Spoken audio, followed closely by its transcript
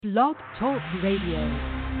Blog Talk Radio.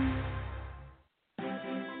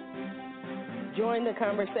 Join the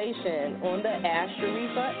conversation on the Ask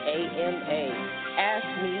Sharifah AMA. Ask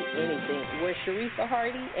Me Anything, where Sharifah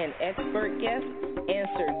Hardie and expert guests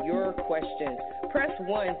answer your questions. Press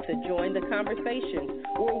 1 to join the conversation,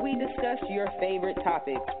 where we discuss your favorite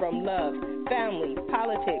topics from love, family,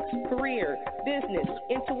 politics, career, business,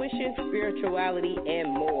 intuition, spirituality, and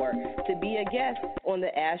more. To be a guest on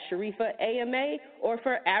the Ask Sharifah AMA or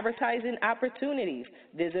for advertising opportunities,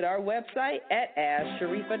 visit our website at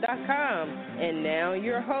AskSharifah.com. And now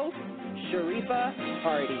your host, Sharifah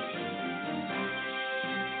Hardie.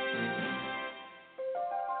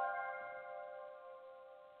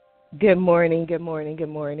 Good morning,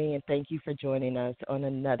 and thank you for joining us on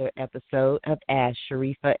another episode of Ask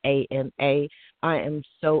Sharifah AMA. I am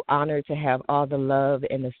so honored to have all the love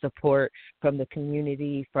and the support from the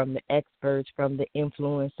community, from the experts, from the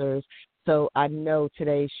influencers. So I know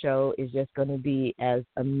today's show is just going to be as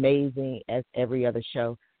amazing as every other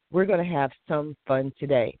show. We're going to have some fun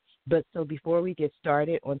today. But so before we get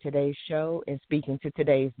started on today's show and speaking to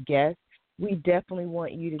today's guest, we definitely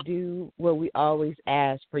want you to do what we always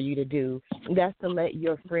ask for you to do. That's to let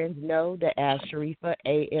your friends know that Ask Sharifah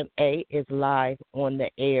AMA is live on the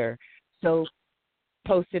air. So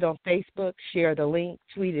post it on Facebook, share the link,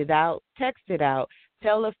 tweet it out, text it out.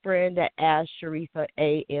 Tell a friend that Ask Sharifah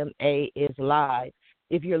AMA is live.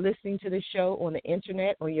 If you're listening to the show on the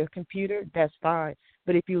internet, on your computer, that's fine.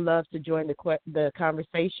 But if you love to join the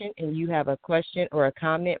conversation and you have a question or a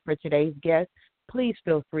comment for today's guest, please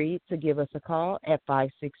feel free to give us a call at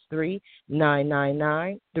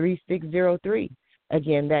 563-999-3603.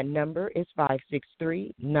 Again, that number is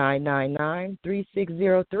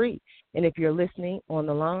 563-999-3603. And if you're listening on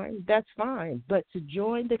the line, that's fine. But to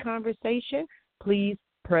join the conversation, please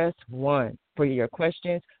press 1 for your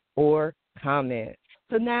questions or comments.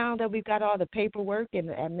 So now that we've got all the paperwork and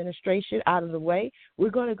the administration out of the way, we're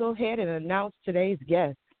going to go ahead and announce today's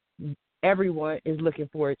guest. Everyone is looking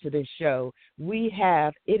forward to this show.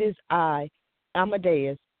 It is I,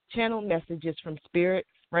 Amadeus, channel messages from Spirit,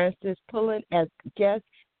 Francis Pullin as guest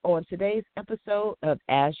on today's episode of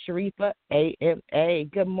Ask Sharifah AMA.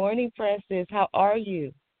 Good morning, Francis. How are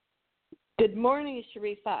you? Good morning,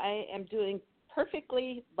 Sharifah. I am doing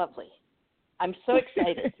perfectly lovely. I'm so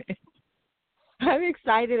excited. I'm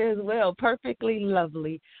excited as well. Perfectly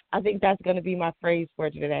lovely. I think that's going to be my phrase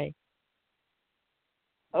for today.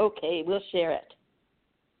 Okay, we'll share it.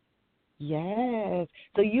 Yes.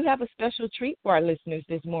 So you have a special treat for our listeners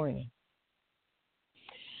this morning.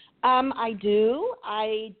 I do.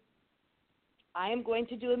 I am going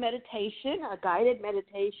to do a meditation, a guided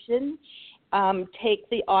meditation, take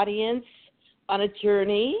the audience on a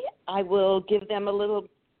journey. I will give them a little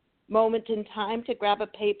moment in time to grab a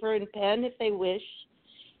paper and pen if they wish.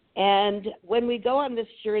 And when we go on this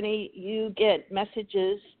journey, you get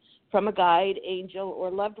messages from a guide, angel, or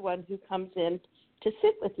loved one who comes in to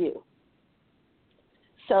sit with you.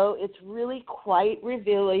 So it's really quite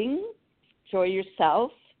revealing. Enjoy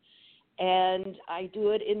yourself. And I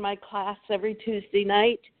do it in my class every Tuesday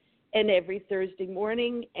night and every Thursday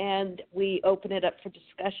morning, and we open it up for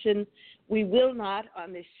discussion. We will not,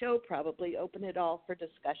 on this show, probably open it all for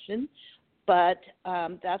discussion, but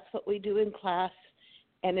that's what we do in class,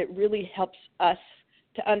 and it really helps us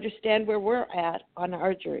to understand where we're at on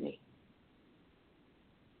our journey.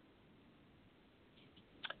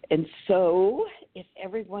 And so, if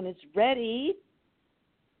everyone is ready,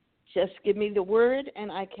 just give me the word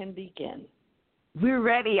and I can begin. We're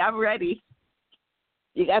ready. I'm ready.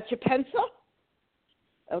 You got your pencil?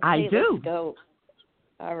 Okay, I do. Let's go.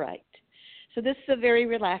 All right. So this is a very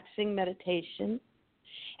relaxing meditation,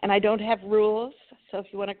 and I don't have rules, so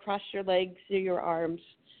if you want to cross your legs or your arms,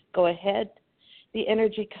 go ahead. The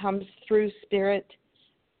energy comes through spirit,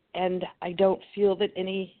 and I don't feel that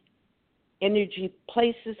any energy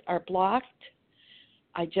places are blocked.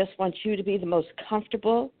 I just want you to be the most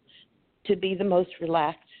comfortable, to be the most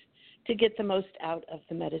relaxed, to get the most out of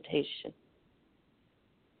the meditation.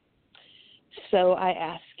 So I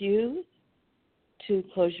ask you to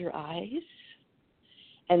close your eyes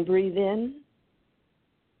and breathe in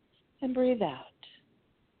and breathe out.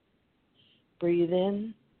 Breathe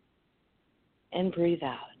in and breathe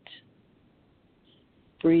out.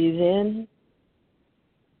 Breathe in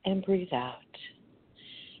and breathe out.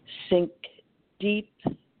 Sink deep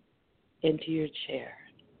into your chair.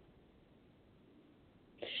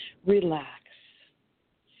 Relax.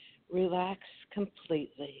 Relax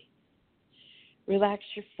completely. Relax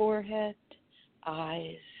your forehead,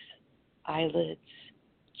 eyes, eyelids,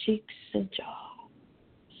 cheeks, and jaw.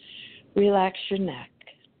 Relax your neck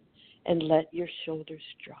and let your shoulders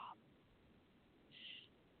drop.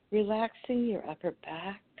 Relaxing your upper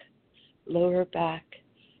back, lower back,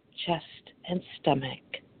 chest, and stomach.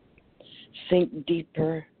 Sink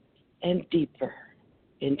deeper and deeper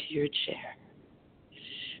into your chair.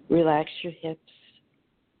 Relax your hips,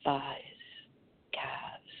 thighs,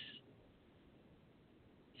 calves,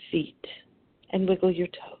 feet, and wiggle your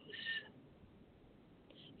toes.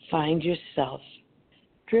 Find yourself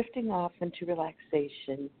drifting off into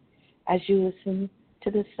relaxation as you listen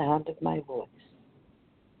to the sound of my voice.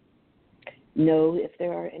 Know if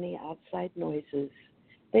there are any outside noises,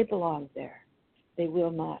 they belong there. They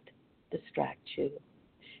will not distract you.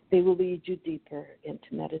 They will lead you deeper into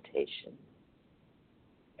meditation.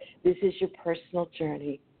 This is your personal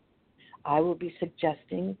journey. I will be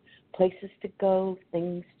suggesting places to go,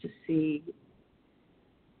 things to see.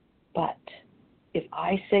 But if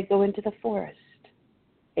I say go into the forest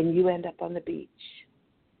and you end up on the beach,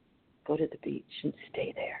 go to the beach and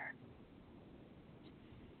stay there.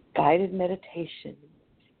 Guided meditation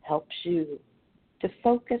helps you to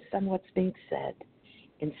focus on what's being said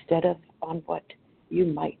instead of on what you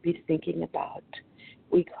might be thinking about.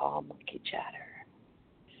 We call monkey chatter.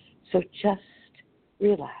 So just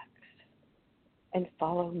relax and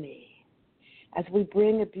follow me as we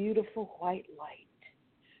bring a beautiful white light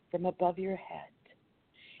from above your head,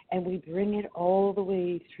 and we bring it all the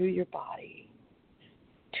way through your body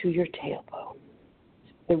to your tailbone,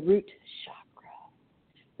 the root chakra.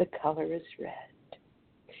 The color is red.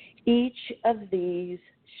 Each of these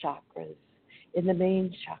chakras in the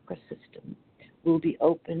main chakra system will be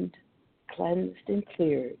opened, cleansed, and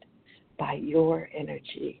cleared by your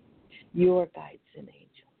energy, your guides and angels,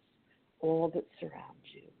 all that surround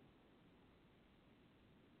you.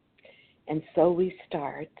 And so we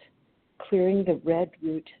start clearing the red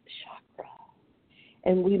root chakra,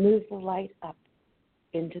 and we move the light up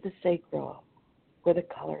into the sacral, where the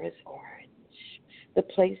color is orange, the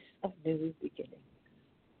place of new beginnings.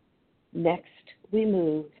 Next, we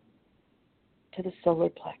move to the solar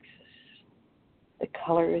plexus. The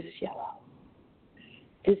color is yellow.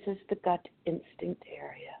 This is the gut instinct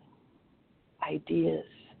area. Ideas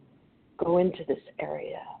go into this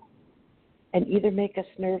area and either make us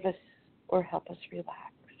nervous or help us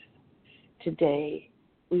relax. Today,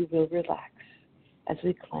 we will relax as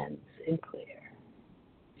we cleanse and clear.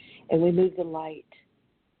 And we move the light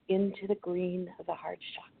into the green of the heart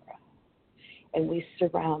chakra, and we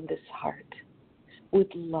surround this heart with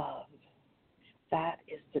love. That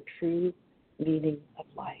is the true meaning of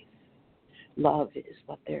life. Love is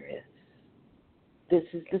what there is. This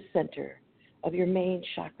is the center of your main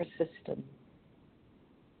chakra system,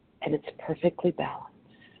 and it's perfectly balanced.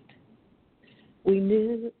 We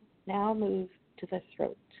now move to the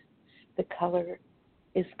throat. The color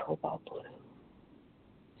is cobalt blue.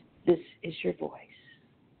 This is your voice.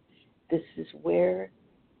 This is where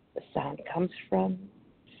the sound comes from,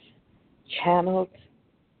 channeled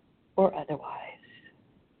or otherwise.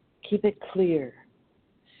 Keep it clear.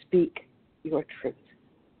 Speak your truth.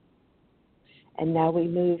 And now we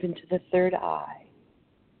move into the third eye.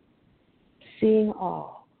 Seeing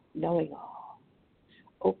all, knowing all.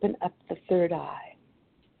 Open up the third eye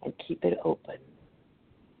and keep it open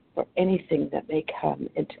for anything that may come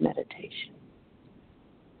into meditation.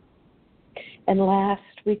 And last,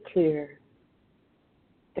 we clear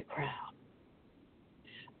the crown,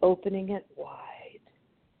 opening it wide,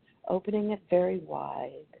 opening it very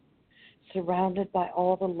wide, surrounded by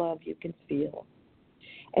all the love you can feel.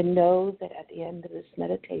 And know that at the end of this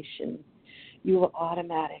meditation, you will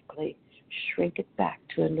automatically shrink it back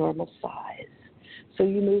to a normal size. So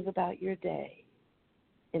you move about your day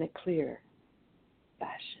in a clear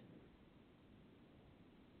fashion.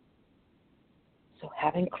 So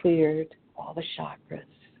having cleared all the chakras,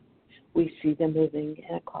 we see them moving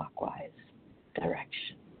in a clockwise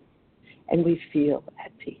direction, and we feel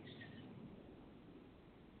at peace.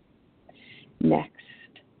 Next,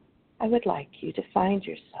 I would like you to find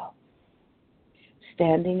yourself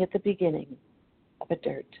standing at the beginning of a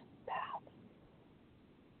dirt path.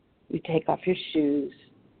 You take off your shoes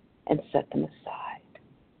and set them aside,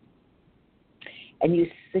 and you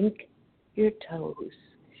sink your toes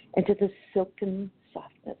into the silken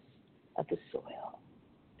softness of the soil.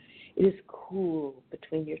 It is cool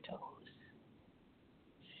between your toes.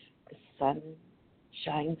 The sun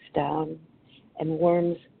shines down and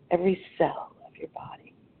warms every cell of your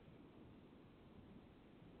body.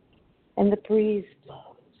 And the breeze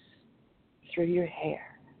blows through your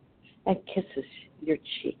hair and kisses your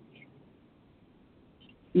cheek.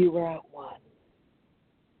 You are at one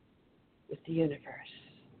with the universe.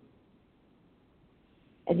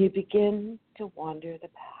 And you begin to wander the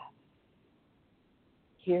path.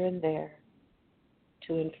 here and there,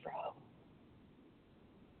 to and fro.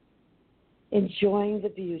 Enjoying the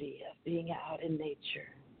beauty of being out in nature.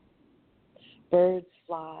 Birds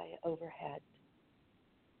fly overhead.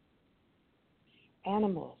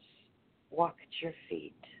 Animals walk at your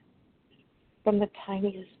feet, from the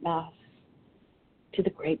tiniest mouse to the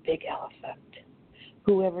great big elephant.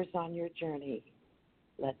 Whoever's on your journey,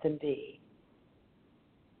 let them be.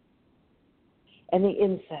 And the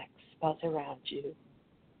insects buzz around you.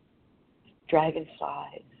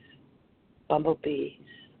 Dragonflies, bumblebees,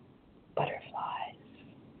 butterflies,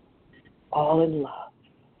 all in love.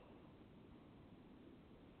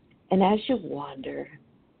 And as you wander,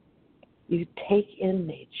 you take in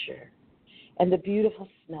nature and the beautiful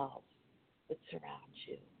smells that surround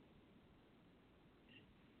you.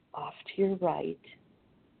 Off to your right,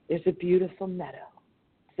 there's a beautiful meadow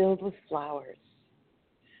filled with flowers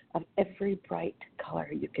of every bright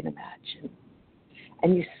color you can imagine.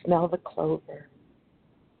 And you smell the clover.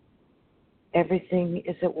 Everything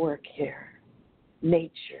is at work here.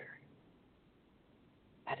 Nature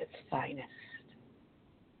at its finest.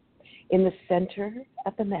 In the center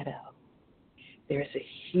of the meadow, there's a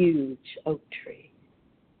huge oak tree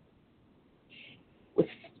with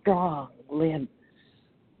strong limbs.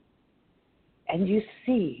 And you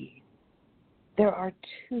see there are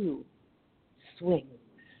two swings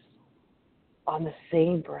on the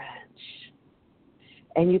same branch.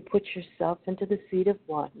 And you put yourself into the seat of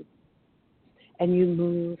one, and you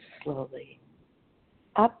move slowly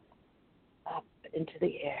up, up into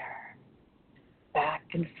the air. Back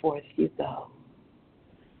and forth you go,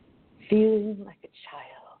 feeling like a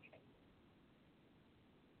child,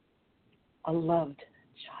 a loved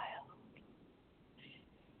child.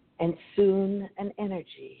 And soon an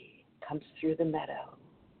energy comes through the meadow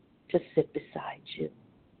to sit beside you.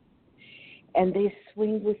 And they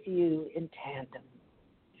swing with you in tandem,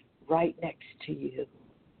 right next to you.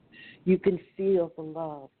 You can feel the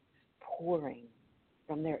love pouring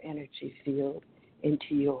from their energy field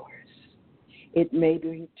into yours. It may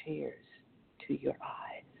bring tears to your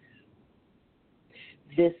eyes.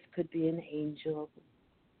 This could be an angel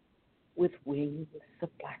with wings of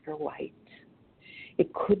black or white.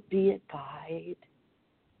 It could be a guide.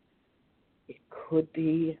 It could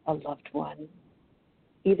be a loved one,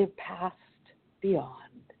 either past,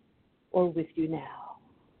 beyond, or with you now.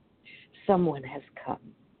 Someone has come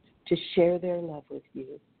to share their love with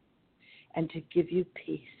you and to give you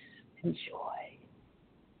peace and joy.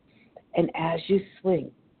 And as you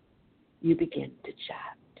swing, you begin to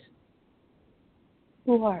chat.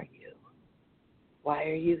 Who are you? Why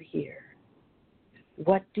are you here?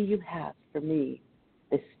 What do you have for me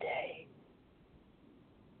this day?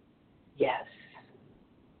 Yes,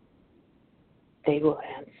 they will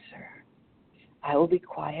answer. I will be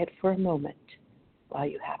quiet for a moment while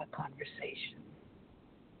you have a conversation.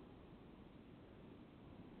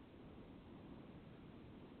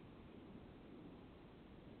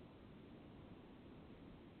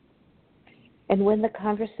 And when the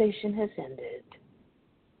conversation has ended,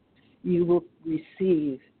 you will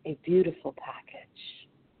receive a beautiful package,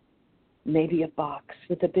 maybe a box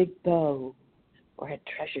with a big bow or a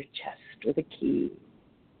treasure chest with a key.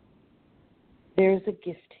 There's a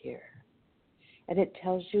gift here, and it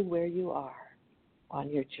tells you where you are on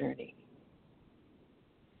your journey.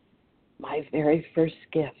 My very first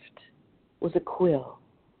gift was a quill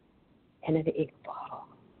and an ink bottle,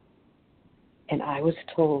 and I was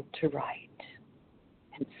told to write,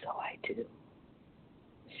 and so I do.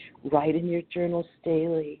 Write in your journals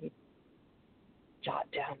daily, jot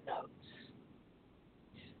down notes.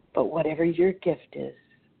 But whatever your gift is,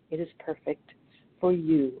 it is perfect for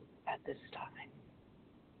you at this time.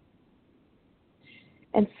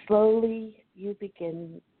 And slowly you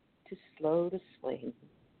begin to slow the swing.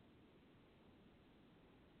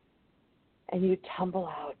 And you tumble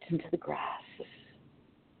out into the grass.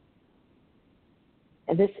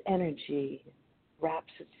 And this energy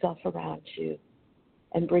wraps itself around you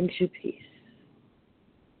and brings you peace.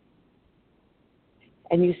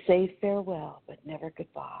 And you say farewell, but never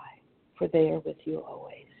goodbye, for they are with you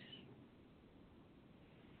always.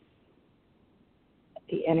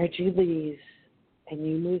 The energy leaves, and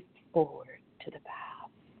you move forward to the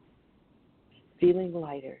path, feeling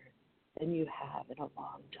lighter than you have in a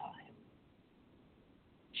long time.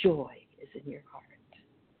 Joy is in your heart.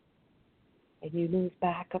 And you move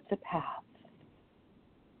back up the path,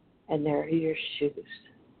 and there are your shoes.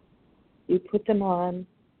 You put them on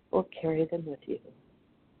or carry them with you.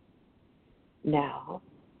 Now,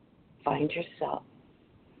 find yourself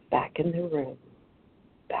back in the room,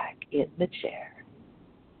 back in the chair,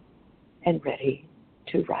 and ready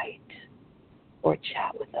to write or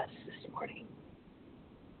chat with us this morning.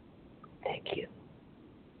 Thank you.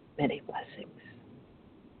 Many blessings.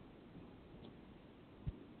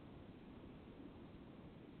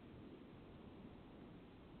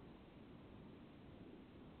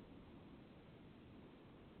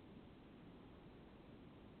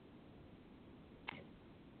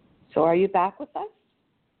 So are you back with us?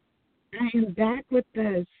 I am back with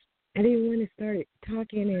us. I didn't want to start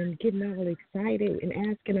talking and getting all excited and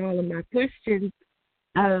asking all of my questions.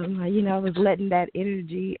 I was letting that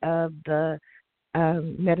energy of the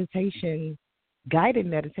meditation, guided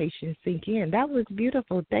meditation, sink in. That was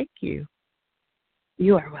beautiful. Thank you.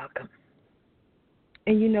 You are welcome.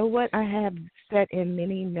 And you know what? I have sat in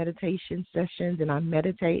many meditation sessions and I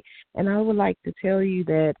meditate, and I would like to tell you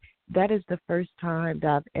that is the first time that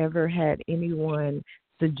I've ever had anyone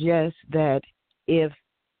suggest that if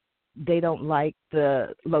they don't like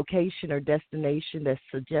the location or destination that's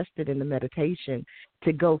suggested in the meditation,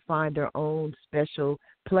 to go find their own special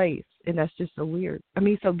place. And that's just so weird.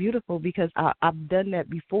 So beautiful, because I've done that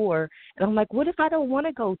before. And I'm like, what if I don't want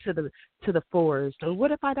to go to the forest? Or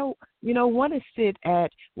what if I don't, want to sit at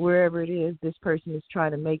wherever it is this person is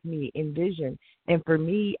trying to make me envision? And for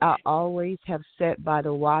me, I always have sat by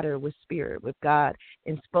the water with Spirit, with God,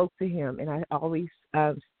 and spoke to him. And I always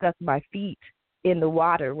stuck my feet in the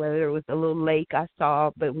water, whether it was a little lake I saw,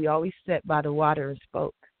 but we always sat by the water and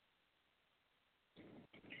spoke.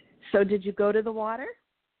 So did you go to the water?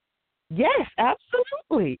 Yes,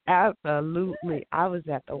 absolutely. Absolutely. I was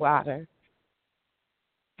at the water.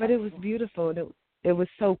 But it was beautiful, and it was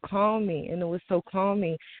so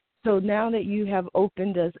calming, So now that you have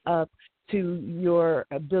opened us up to your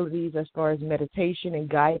abilities as far as meditation and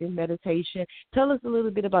guided meditation, tell us a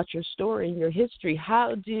little bit about your story and your history.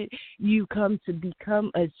 How did you come to become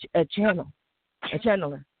a channeler?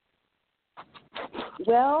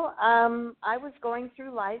 Well, I was going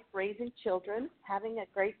through life, raising children, having a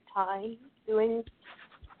great time, doing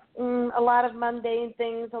a lot of mundane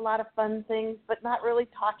things, a lot of fun things, but not really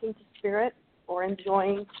talking to Spirit or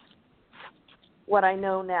enjoying what I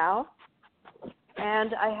know now.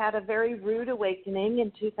 And I had a very rude awakening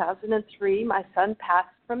in 2003. My son passed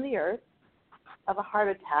from the earth of a heart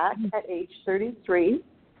attack at age 33.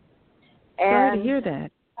 Sorry to hear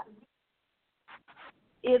that.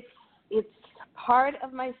 It's part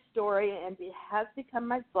of my story, and it has become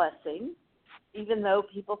my blessing, even though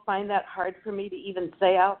people find that hard for me to even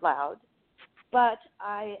say out loud. But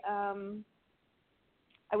I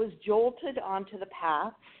was jolted onto the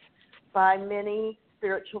path by many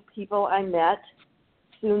spiritual people I met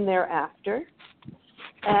soon thereafter,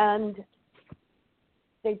 and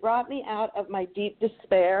they brought me out of my deep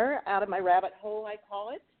despair, out of my rabbit hole, I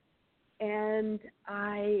call it, and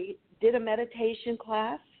I did a meditation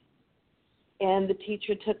class, and the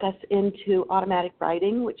teacher took us into automatic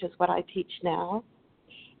writing, which is what I teach now,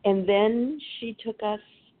 and then she took us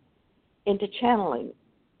into channeling,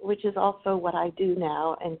 which is also what I do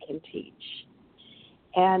now and can teach.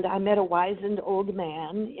 And I met a wizened old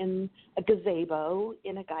man in a gazebo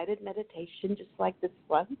in a guided meditation just like this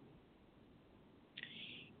one.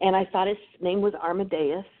 And I thought his name was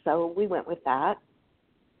Amadeus, so we went with that.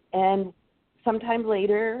 And sometime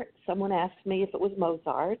later, someone asked me if it was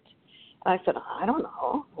Mozart. And I said, I don't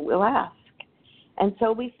know. We'll ask. And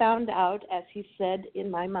so we found out, as he said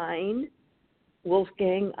in my mind,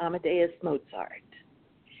 Wolfgang Amadeus Mozart.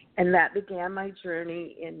 And that began my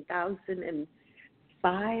journey in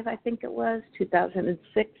 2005, I think it was,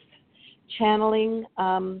 2006, channeling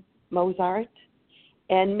Mozart.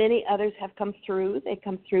 And many others have come through. They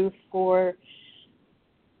come through for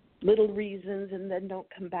little reasons and then don't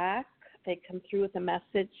come back. They come through with a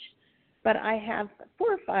message. But I have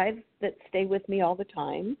 4 or 5 that stay with me all the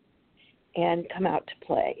time and come out to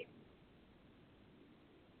play.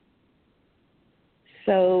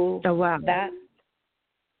 So wow.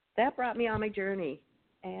 that brought me on my journey.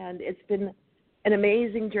 And it's been an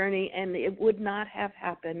amazing journey, and it would not have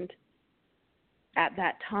happened at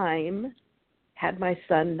that time had my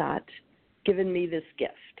son not given me this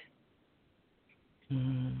gift.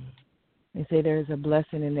 They say there's a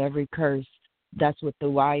blessing in every curse. That's what the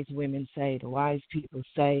wise women say, the wise people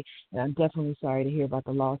say. And I'm definitely sorry to hear about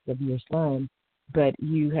the loss of your son, but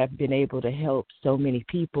you have been able to help so many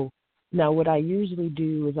people. Now, what I usually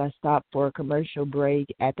do is I stop for a commercial break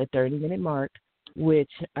at the 30-minute mark,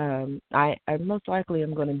 which I most likely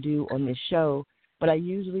am going to do on this show, but I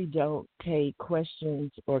usually don't take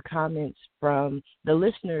questions or comments from the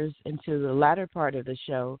listeners until the latter part of the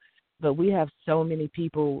show. But we have so many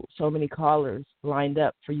people, so many callers lined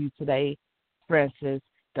up for you today, Francis,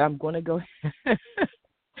 that I'm going to go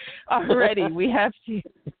already. We have to.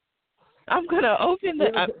 I'm going to open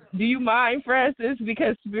the do you mind, Francis?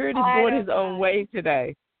 Because Spirit is going his own way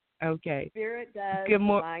today. Okay. Spirit does,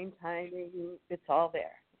 divine timing, it's all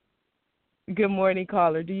there. Good morning,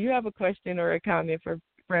 caller. Do you have a question or a comment for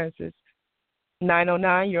Francis?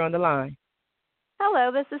 909, you're on the line.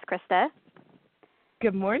 Hello, this is Krista.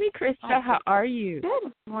 Good morning, Krista. How are you?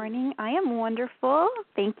 Good morning. I am wonderful.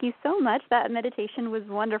 Thank you so much. That meditation was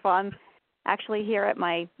wonderful. I'm actually here at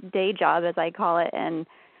my day job, as I call it, and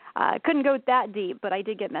couldn't go that deep, but I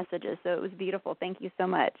did get messages, so it was beautiful. Thank you so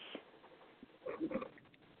much.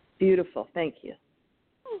 Beautiful. Thank you.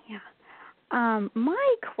 Yeah.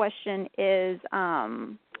 My question is,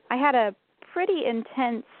 I had a pretty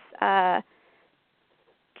intense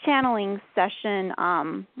channeling session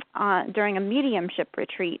during a mediumship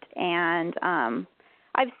retreat, and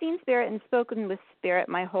I've seen Spirit and spoken with Spirit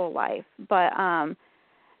my whole life, but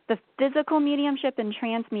the physical mediumship and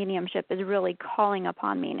trance mediumship is really calling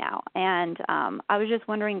upon me now, and I was just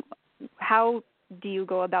wondering, how do you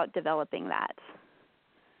go about developing that?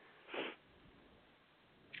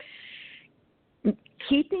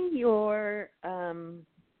 Keeping your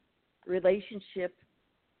relationship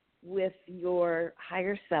with your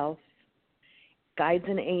higher self, guides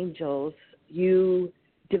and angels, you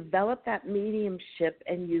develop that mediumship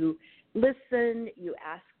and you listen, you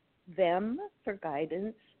ask them for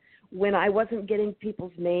guidance. When I wasn't getting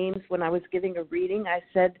people's names, when I was giving a reading, I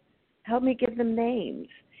said, help me give them names.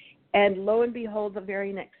 And lo and behold, the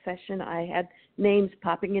very next session, I had names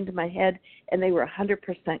popping into my head, and they were 100%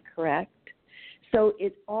 correct. So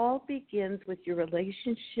it all begins with your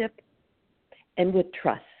relationship and with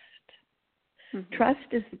trust. Mm-hmm. Trust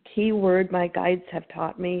is the key word my guides have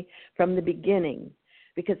taught me from the beginning,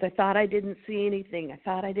 because I thought I didn't see anything. I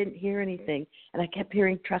thought I didn't hear anything. And I kept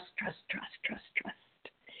hearing trust, trust, trust, trust, trust.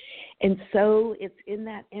 And so it's in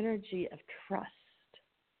that energy of trust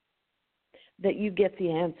that you get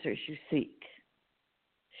the answers you seek.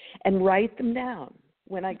 And write them down.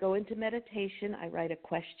 When I go into meditation, I write a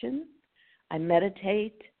question. I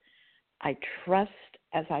meditate. I trust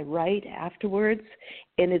as I write afterwards,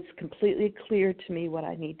 and it's completely clear to me what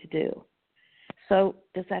I need to do. So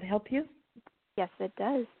does that help you? Yes, it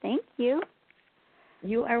does. Thank you.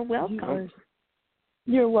 You are welcome.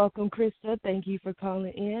 You're welcome, Krista. Thank you for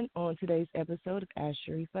calling in on today's episode of Ask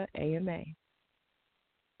Sharifah AMA.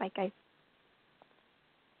 Bye, guys.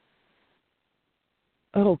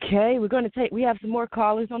 Okay, we have some more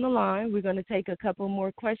callers on the line. We're going to take a couple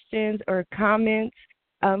more questions or comments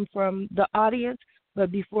from the audience.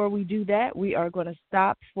 But before we do that, we are going to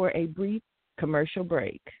stop for a brief commercial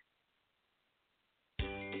break.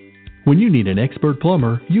 When you need an expert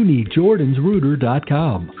plumber, you need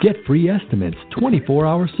jordansrooter.com. Get free estimates,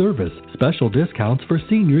 24-hour service, special discounts for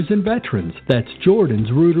seniors and veterans. That's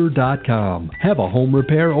jordansrooter.com. Have a home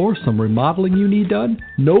repair or some remodeling you need done?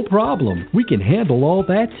 No problem. We can handle all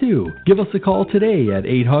that too. Give us a call today at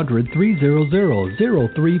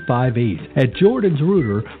 800-300-0358. At Jordan's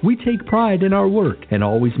Rooter, we take pride in our work and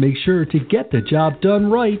always make sure to get the job done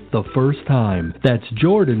right the first time. That's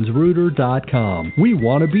jordansrooter.com. We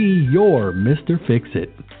want to be your Mr. Fix-It.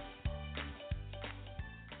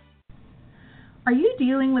 Are you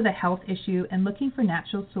dealing with a health issue and looking for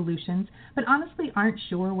natural solutions, but honestly aren't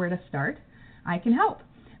sure where to start? I can help.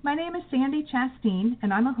 My name is Sandy Chasteen,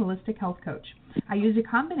 and I'm a holistic health coach. I use a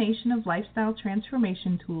combination of lifestyle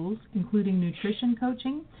transformation tools, including nutrition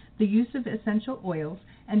coaching, the use of essential oils,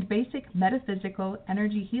 and basic metaphysical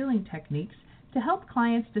energy healing techniques to help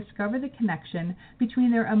clients discover the connection between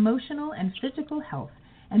their emotional and physical health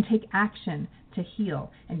and take action to heal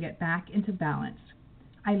and get back into balance.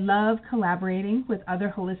 I love collaborating with other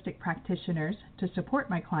holistic practitioners to support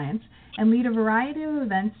my clients and lead a variety of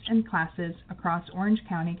events and classes across Orange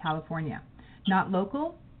County, California. Not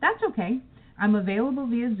local? That's okay. I'm available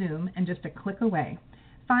via Zoom and just a click away.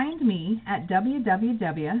 Find me at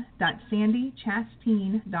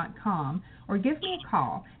www.sandychasteen.com or give me a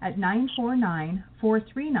call at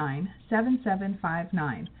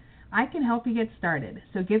 949-439-7759. I can help you get started,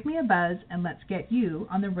 so give me a buzz and let's get you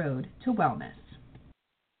on the road to wellness.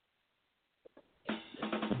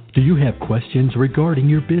 Do you have questions regarding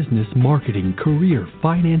your business, marketing, career,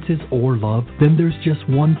 finances, or love? Then there's just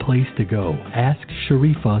one place to go.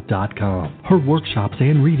 AskSharifah.com. Her workshops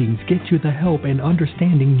and readings get you the help and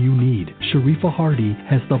understanding you need. Sharifah Hardie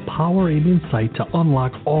has the power and insight to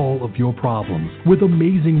unlock all of your problems with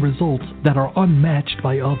amazing results that are unmatched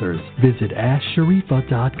by others. Visit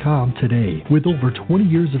AskSharifah.com today. With over 20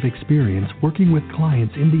 years of experience working with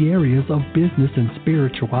clients in the areas of business and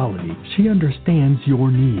spirituality, she understands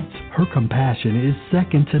your needs. needs. Her compassion is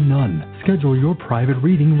second to none. Schedule your private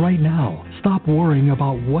reading right now. Stop worrying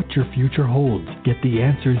about what your future holds. Get the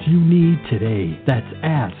answers you need today. That's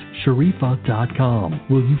AskSharifah.com.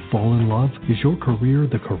 Will you fall in love? Is your career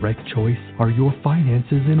the correct choice? Are your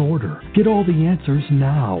finances in order? Get all the answers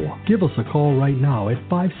now. Give us a call right now at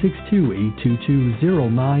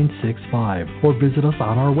 562-822-0965 or visit us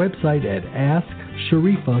on our website at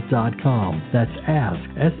AskSharifah.com. That's Ask,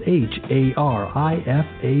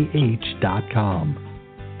 SHARIFAH.com.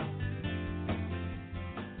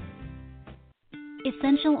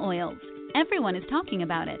 Essential oils. Everyone is talking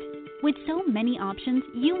about it. With so many options,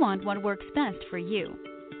 you want what works best for you.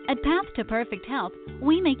 At Path to Perfect Health,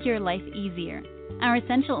 we make your life easier. Our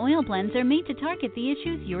essential oil blends are made to target the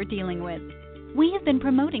issues you're dealing with. We have been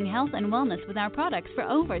promoting health and wellness with our products for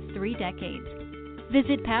over 3 decades.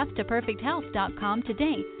 Visit PathToPerfectHealth.com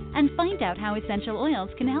today and find out how essential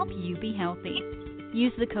oils can help you be healthy.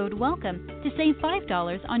 Use the code WELCOME to save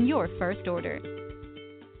 $5 on your first order.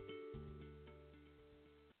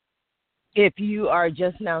 If you are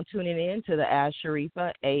just now tuning in to the Ask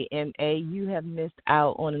Sharifah AMA, you have missed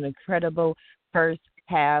out on an incredible first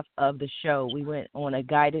half of the show. We went on a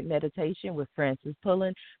guided meditation with Frances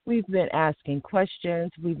Pullin. We've been asking questions.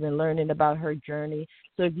 We've been learning about her journey.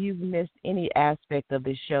 So if you've missed any aspect of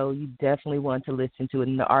the show, you definitely want to listen to it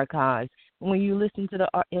in the archives. When you listen to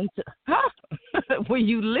when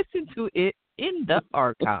you listen to it in the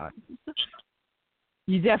archives,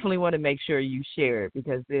 you definitely want to make sure you share it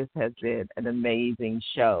because this has been an amazing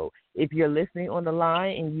show. If you're listening on the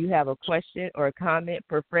line and you have a question or a comment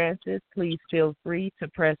for Frances, please feel free to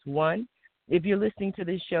press 1. If you're listening to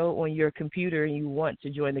this show on your computer and you want to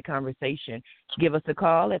join the conversation, give us a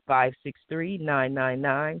call at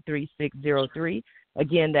 563-999-3603.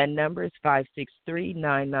 Again, that number is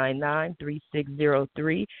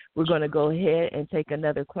 563-999-3603. We're going to go ahead and take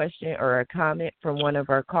another question or a comment from one of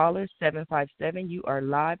our callers, 757. You are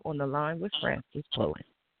live on the line with Frances Pullin.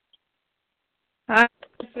 Hi,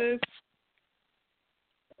 Frances.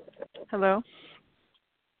 Hello.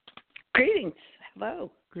 Greetings. Hello.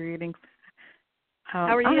 Greetings.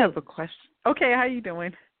 How are you? I have a question. Okay, how you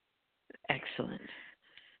doing? Excellent.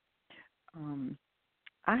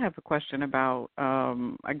 I have a question about,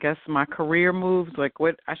 I guess, my career moves, like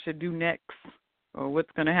what I should do next or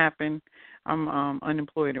what's going to happen. I'm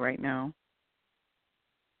unemployed right now.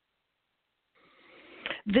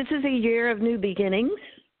 This is a year of new beginnings,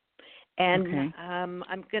 and okay.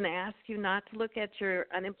 I'm going to ask you not to look at your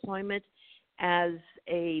unemployment as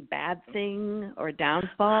a bad thing or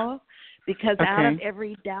downfall, because okay. out of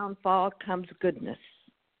every downfall comes goodness.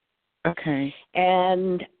 Okay.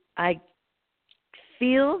 And I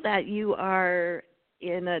feel that you are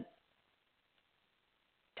in a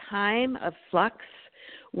time of flux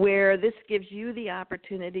where this gives you the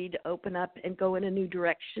opportunity to open up and go in a new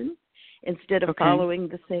direction instead of okay. following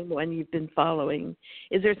the same one you've been following.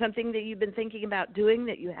 Is there something that you've been thinking about doing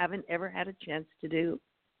that you haven't ever had a chance to do?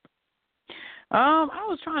 I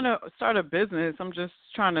was trying to start a business. I'm just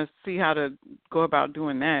trying to see how to go about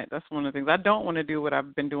doing that. That's one of the things. I don't want to do what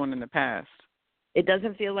I've been doing in the past. It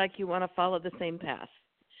doesn't feel like you want to follow the same path.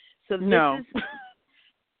 So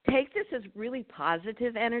take this as really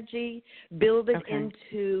positive energy, build it okay.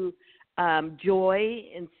 into joy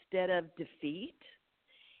instead of defeat,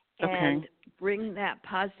 and bring that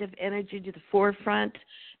positive energy to the forefront.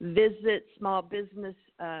 Visit small business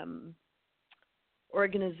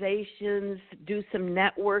organizations, do some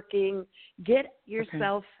networking, get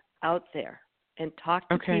yourself out there and talk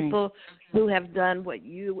to people who have done what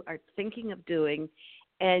you are thinking of doing,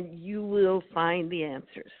 and you will find the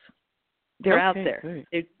answers. They're out there.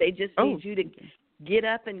 They just need you to get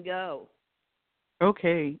up and go.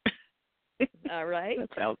 Okay. All right? That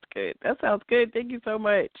sounds good. Thank you so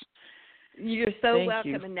much. You're so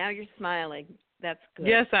welcome, and now you're smiling. That's good.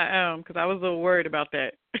 Yes, I am, because I was a little worried about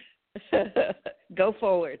that. Go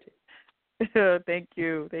forward. Thank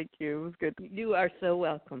you. It was good. You are so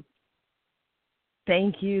welcome.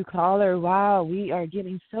 Thank you, caller. Wow, we are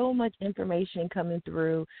getting so much information coming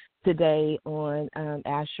through today on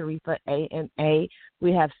Ask Sharifah AMA.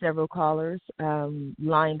 We have several callers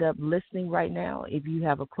lined up listening right now. If you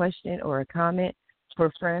have a question or a comment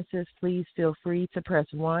for Frances, please feel free to press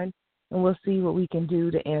 1, and we'll see what we can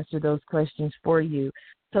do to answer those questions for you.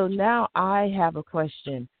 So now I have a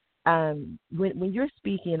question. When you're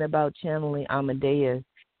speaking about channeling Amadeus,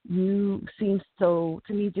 you seem so,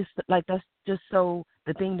 to me, just like that's just so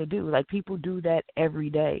the thing to do. Like people do that every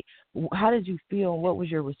day. How did you feel, and what was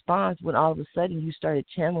your response when all of a sudden you started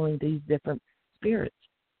channeling these different spirits?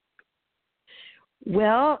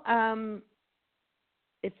 Well,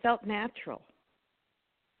 it felt natural.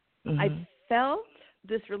 I felt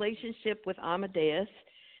this relationship with Amadeus,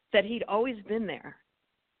 that he'd always been there.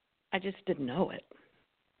 I just didn't know it.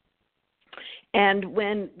 And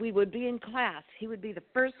when we would be in class, he would be the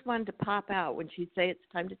first one to pop out when she'd say it's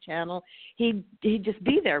time to channel. He'd just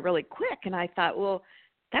be there really quick. And I thought, well,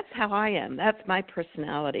 that's how I am. That's my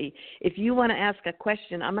personality. If you want to ask a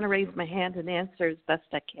question, I'm going to raise my hand and answer as best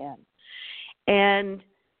I can. And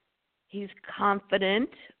he's confident,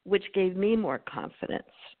 which gave me more confidence.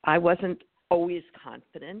 I wasn't always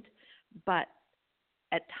confident, but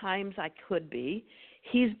at times I could be.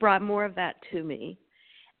 He's brought more of that to me.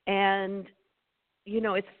 And, you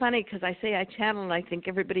know, it's funny because I say I channel and I think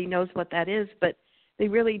everybody knows what that is, but they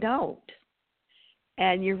really don't.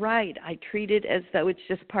 And you're right. I treat it as though it's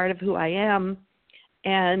just part of who I am.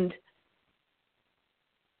 And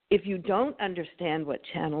if you don't understand what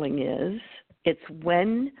channeling is, it's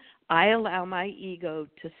when I allow my ego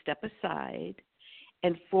to step aside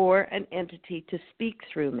and for an entity to speak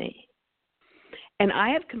through me. And I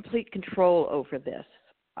have complete control over this.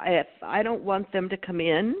 If I don't want them to come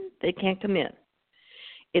in, they can't come in.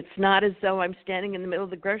 It's not as though I'm standing in the middle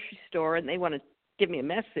of the grocery store and they want to give me a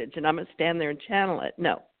message and I'm going to stand there and channel it.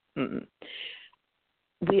 No. Mm-mm.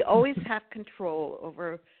 We always have control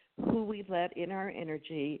over who we let in our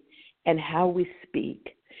energy and how we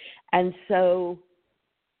speak. And so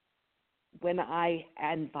when I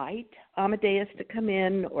invite Amadeus to come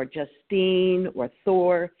in, or Justine, or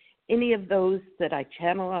Thor, any of those that I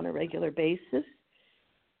channel on a regular basis,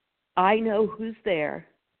 I know who's there,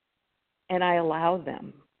 and I allow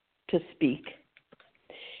them to speak.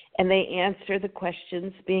 And they answer the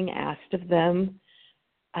questions being asked of them.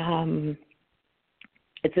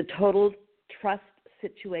 It's a total trust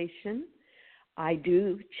situation. I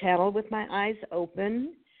do channel with my eyes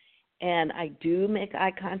open, and I do make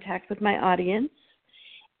eye contact with my audience,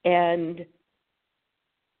 and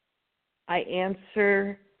I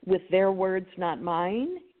answer with their words, not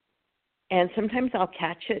mine. And sometimes I'll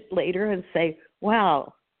catch it later and say,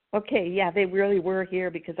 wow, okay, yeah, they really were here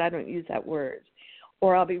because I don't use that word.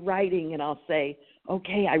 Or I'll be writing and I'll say,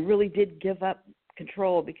 okay, I really did give up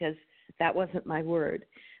control because that wasn't my word.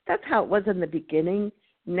 That's how it was in the beginning.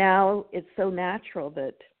 Now it's so natural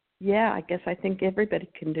that, yeah, I guess I think everybody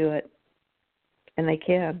can do it. And they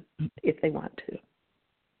can if they want to.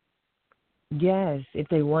 Yes, if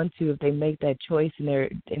they want to, if they make that choice in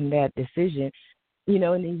that decision, you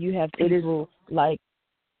know, and then you have people like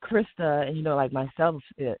Krista and, you know, like myself,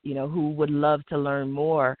 you know, who would love to learn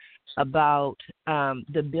more about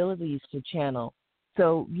the abilities to channel.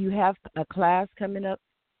 So you have a class coming up.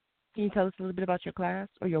 Can you tell us a little bit about your class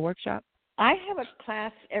or your workshop? I have a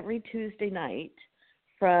class every Tuesday night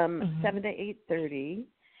from 7 to 8:30,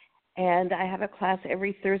 and I have a class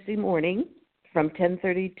every Thursday morning from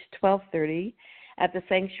 10:30 to 12:30 at the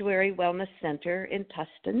Sanctuary Wellness Center in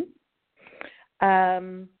Tustin.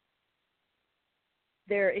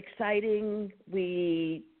 They're exciting.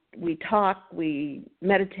 We talk, we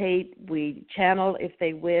meditate, we channel if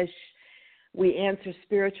they wish. We answer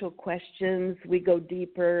spiritual questions. We go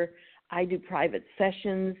deeper. I do private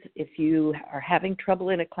sessions. If you are having trouble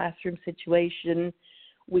in a classroom situation,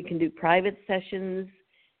 we can do private sessions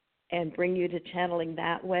and bring you to channeling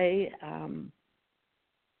that way.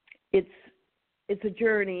 It's a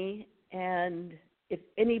journey, and if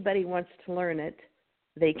anybody wants to learn it,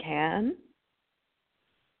 they can.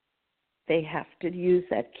 They have to use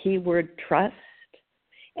that keyword trust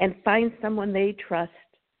and find someone they trust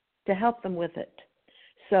to help them with it.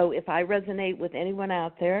 So if I resonate with anyone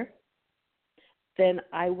out there, then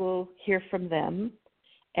I will hear from them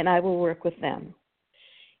and I will work with them.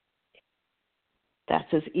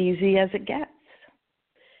 That's as easy as it gets.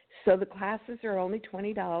 So the classes are only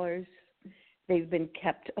 $20. They've been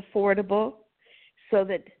kept affordable so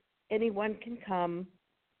that anyone can come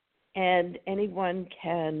and anyone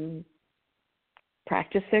can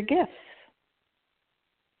practice their gifts.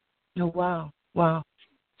 Oh, wow. Wow.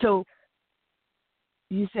 So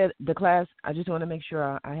you said the class, I just want to make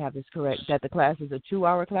sure I have this correct, that the class is a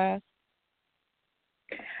 2-hour class?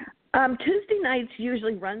 Tuesday nights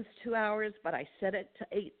usually runs 2 hours, but I set it to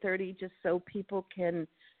 8:30 just so people can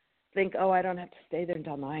think, oh, I don't have to stay there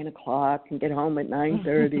until 9 o'clock and get home at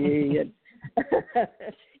 9:30. And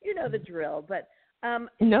you know the drill. But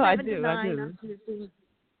no, 7 to 9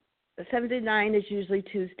 7 to 9 is usually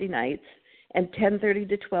Tuesday nights, and 10:30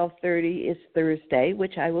 to 12:30 is Thursday,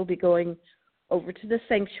 which I will be going over to the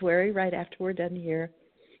sanctuary right after we're done here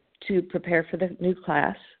to prepare for the new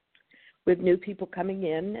class with new people coming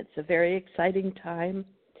in. It's a very exciting time.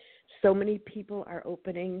 So many people are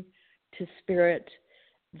opening to spirit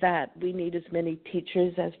that we need as many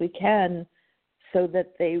teachers as we can so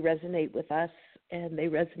that they resonate with us and they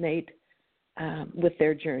resonate with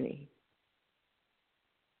their journey.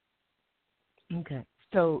 Okay.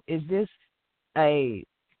 So is this a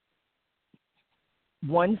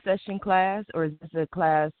one-session class, or is this a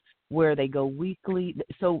class where they go weekly?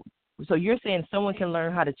 So you're saying someone can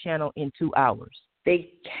learn how to channel in 2 hours?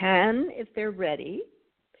 They can if they're ready.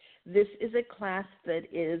 This is a class that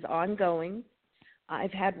is ongoing.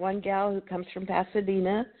 I've had one gal who comes from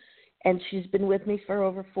Pasadena, and she's been with me for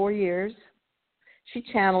over 4 years. She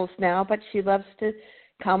channels now, but she loves to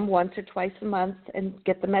come once or twice a month and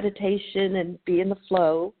get the meditation and be in the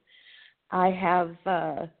flow. I have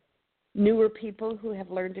newer people who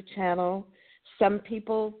have learned to channel. Some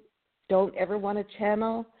people don't ever want to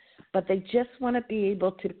channel, but they just want to be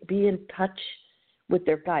able to be in touch with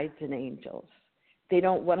their guides and angels. They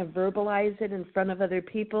don't want to verbalize it in front of other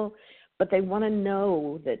people, but they want to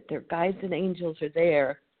know that their guides and angels are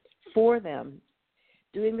there for them.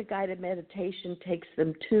 Doing the guided meditation takes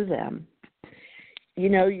them to them. You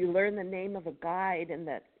know, you learn the name of a guide and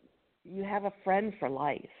that you have a friend for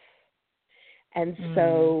life. And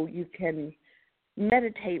so you can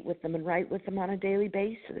meditate with them and write with them on a daily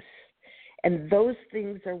basis. And those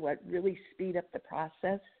things are what really speed up the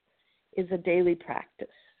process, is a daily practice.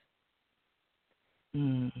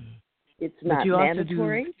 It's not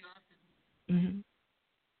mandatory,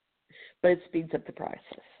 but it speeds up the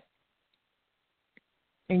process.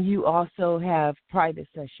 And you also have private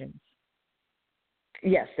sessions.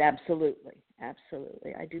 Yes, absolutely.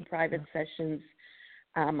 Absolutely. I do private sessions.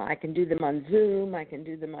 I can do them on Zoom. I can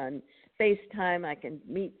do them on FaceTime. I can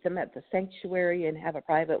meet them at the sanctuary and have a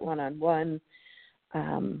private one-on-one.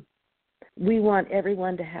 We want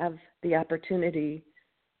everyone to have the opportunity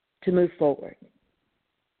to move forward.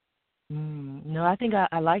 No, I think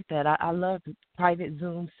I like that. I love private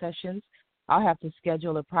Zoom sessions. I'll have to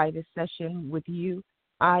schedule a private session with you.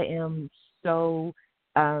 I am so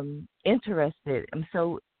interested. I'm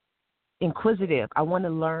so inquisitive. I want to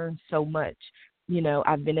learn so much. You know,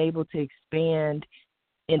 I've been able to expand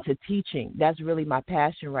into teaching. That's really my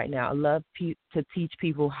passion right now. I love to teach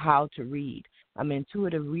people how to read. I'm an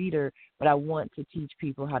intuitive reader, but I want to teach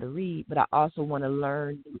people how to read, but I also want to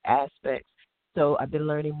learn new aspects. So I've been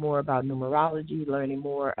learning more about numerology, learning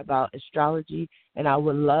more about astrology, and I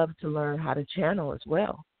would love to learn how to channel as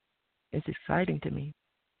well. It's exciting to me.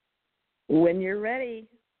 When you're ready,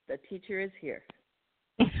 the teacher is here.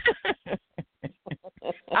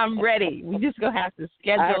 I'm ready. We just going to have to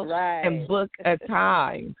schedule and book a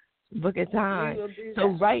time. Book a time. We will do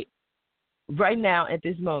so that. right now at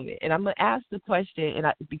this moment, and I'm going to ask the question,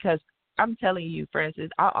 because I'm telling you, Francis,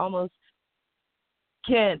 I almost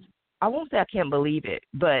can't. I won't say I can't believe it,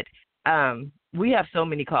 but we have so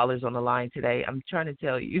many callers on the line today. I'm trying to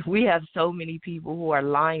tell you, we have so many people who are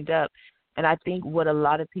lined up. And I think what a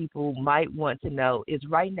lot of people might want to know is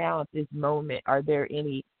right now at this moment, are there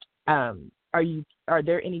any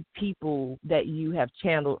people that you have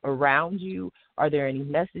channeled around you? Are there any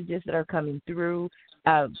messages that are coming through?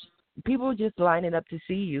 People are just lining up to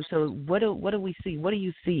see you. So what do we see? What do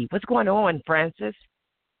you see? What's going on, Francis?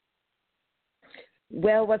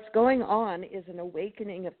 Well, what's going on is an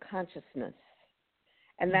awakening of consciousness,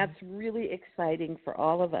 and that's really exciting for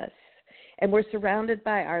all of us. And we're surrounded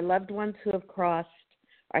by our loved ones who have crossed,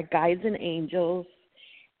 our guides and angels,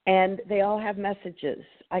 and they all have messages.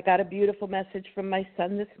 I got a beautiful message from my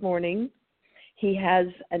son this morning. He has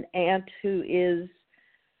an aunt who is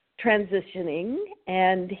transitioning,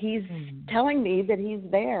 and he's telling me that he's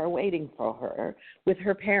there waiting for her with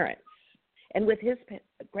her parents and with his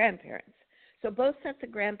grandparents. So both sets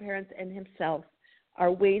of grandparents and himself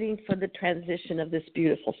are waiting for the transition of this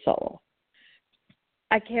beautiful soul.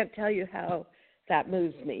 I can't tell you how that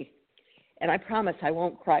moves me, and I promise I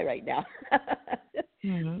won't cry right now.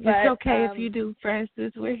 It's okay if you do,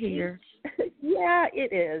 Francis. We're here. Yeah,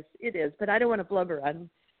 it is. But I don't want to blubber on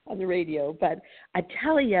the radio. But I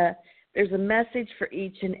tell you, there's a message for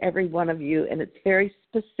each and every one of you, and it's very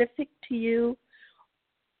specific to you,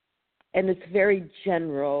 and it's very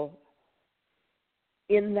general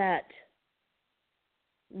in that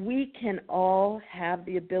we can all have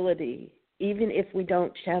the ability, even if we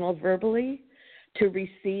don't channel verbally, to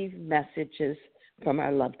receive messages from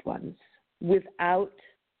our loved ones without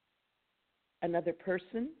another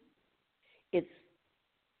person. It's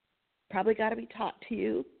probably got to be taught to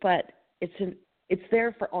you, but it's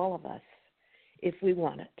there for all of us if we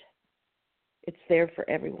want it. It's there for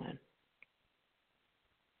everyone.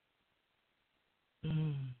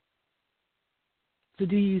 So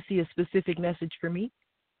do you see a specific message for me?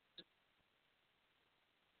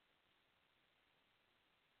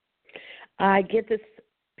 I get this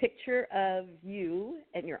picture of you,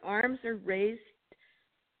 and your arms are raised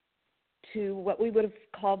to what we would have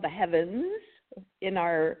called the heavens in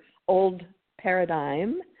our old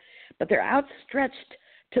paradigm, but they're outstretched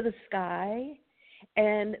to the sky,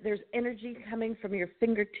 and there's energy coming from your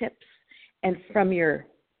fingertips and from your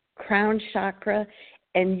crown chakra,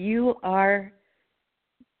 and you are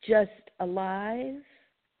just alive,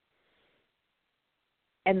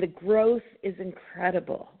 and the growth is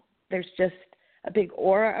incredible. There's just a big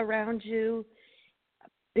aura around you, a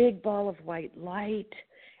big ball of white light,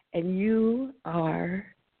 and you are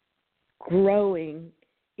growing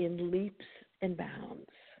in leaps and bounds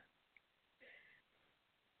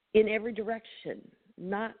in every direction,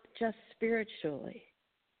 not just spiritually,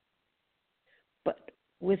 but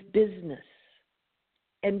with business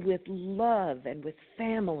and with love and with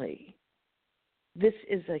family. This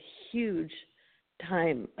is a huge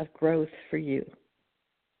time of growth for you.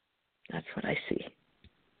 That's what I see.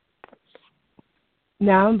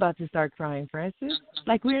 Now I'm about to start crying, Frances.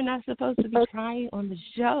 Like we're not supposed to be crying on the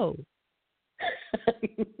show.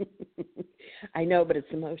 I know, but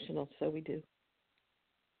it's emotional, so we do.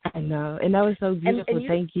 I know, and that was so beautiful. And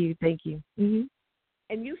you, thank you. Mm-hmm.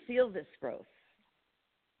 And you feel this growth?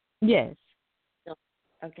 Yes.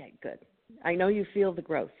 Okay, good. I know you feel the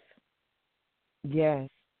growth. Yes,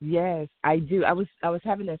 I do. I was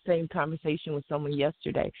having that same conversation with someone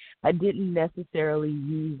yesterday. I didn't necessarily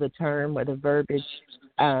use the term or the verbiage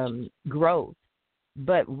growth,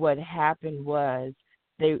 but what happened was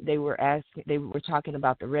they were talking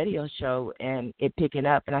about the radio show and it picking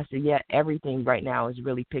up, and I said, yeah, everything right now is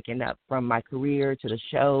really picking up, from my career to the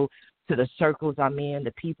show to the circles I'm in,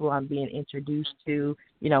 the people I'm being introduced to.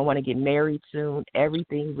 I want to get married soon.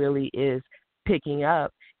 Everything really is picking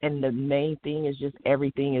up. And the main thing is just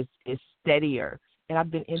everything is steadier. And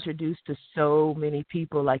I've been introduced to so many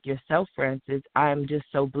people like yourself, Frances. I'm just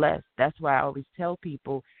so blessed. That's why I always tell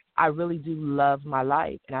people I really do love my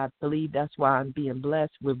life. And I believe that's why I'm being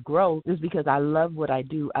blessed with growth, is because I love what I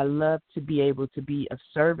do. I love to be able to be of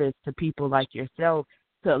service to people like yourself,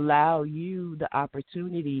 to allow you the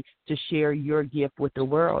opportunity to share your gift with the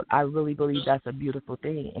world. I really believe that's a beautiful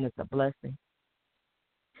thing, and it's a blessing.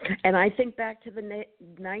 And I think back to the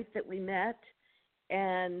night that we met,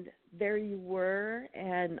 and there you were,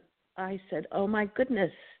 and I said, oh, my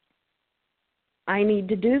goodness, I need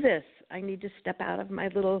to do this. I need to step out of my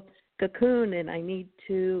little cocoon, and I need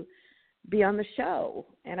to be on the show.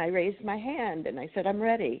 And I raised my hand, and I said, I'm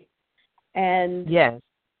ready. And yes,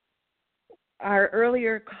 our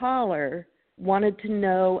earlier caller wanted to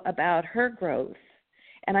know about her growth.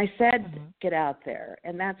 And I said, get out there.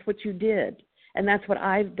 And that's what you did. And that's what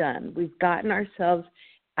I've done. We've gotten ourselves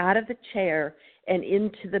out of the chair and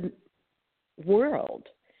into the world.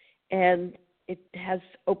 And it has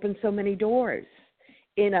opened so many doors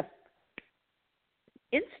in an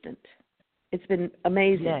instant. It's been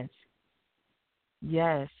amazing.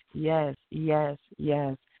 Yes.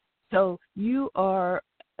 So you are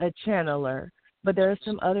a channeler, but there are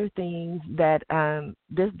some other things that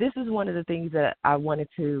this is one of the things that I wanted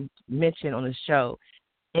to mention on the show.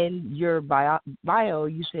 In your bio,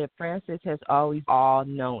 you said Frances has always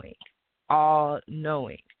all-knowing.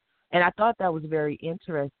 And I thought that was very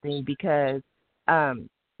interesting because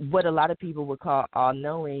what a lot of people would call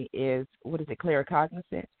all-knowing is,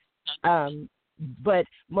 claircognizant? But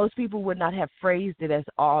most people would not have phrased it as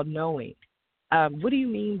all-knowing. What do you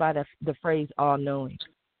mean by the phrase all-knowing?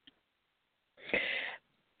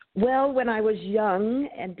 Well, when I was young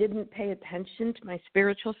and didn't pay attention to my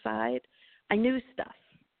spiritual side, I knew stuff.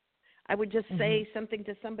 I would just say something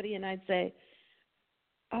to somebody, and I'd say,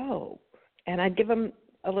 oh, and I'd give them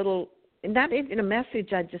a little, not even a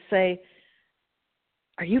message, I'd just say,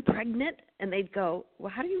 are you pregnant? And they'd go,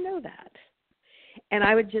 well, how do you know that? And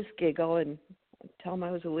I would just giggle and tell them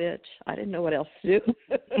I was a witch. I didn't know what else to do.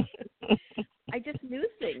 I just knew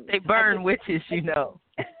things. They burn witches, you know.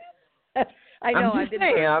 I know. I'm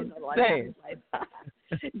saying.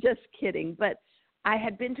 Just kidding. But I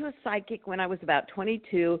had been to a psychic when I was about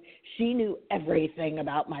 22. She knew everything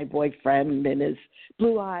about my boyfriend and his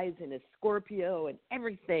blue eyes and his Scorpio and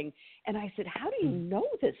everything. And I said, how do you know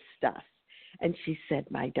this stuff? And she said,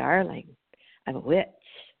 my darling, I'm a witch.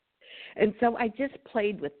 And so I just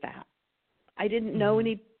played with that. I didn't know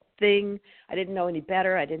anything. I didn't know any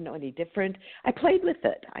better. I didn't know any different. I played with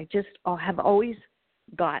it. I just have always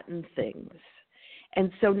gotten things.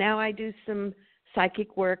 And so now I do some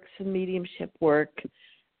psychic work, some mediumship work.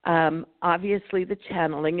 Obviously, the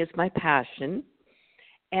channeling is my passion.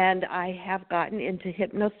 And I have gotten into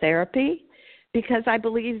hypnotherapy because I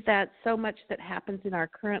believe that so much that happens in our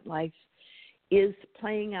current life is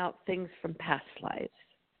playing out things from past lives.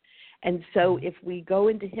 And so if we go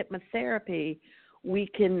into hypnotherapy, we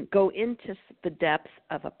can go into the depths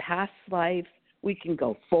of a past life. We can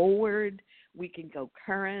go forward. We can go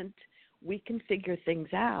current. We can figure things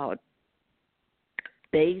out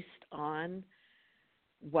based on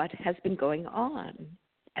what has been going on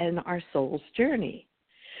in our soul's journey.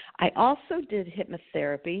 I also did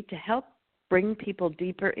hypnotherapy to help bring people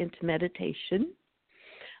deeper into meditation.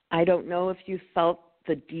 I don't know if you felt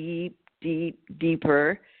the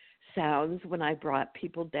deeper sounds when I brought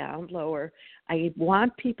people down lower. I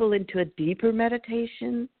want people into a deeper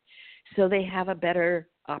meditation so they have a better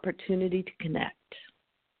opportunity to connect.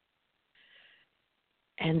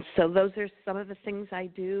 And so those are some of the things I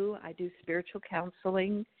do. I do spiritual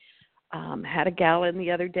counseling. Had a gal in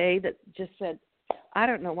the other day that just said, I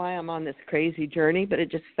don't know why I'm on this crazy journey, but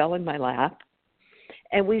it just fell in my lap.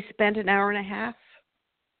 And we spent an hour and a half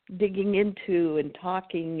digging into and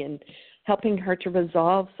talking and helping her to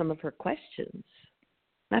resolve some of her questions.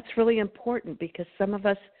 That's really important because some of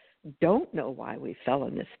us don't know why we fell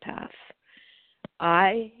in this path.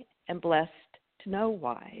 I am blessed to know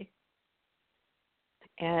why.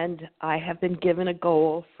 And I have been given a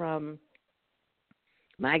goal from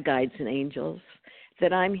my guides and angels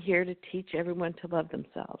that I'm here to teach everyone to love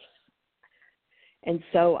themselves. And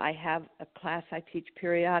so I have a class I teach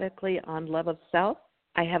periodically on love of self.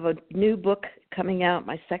 I have a new book coming out.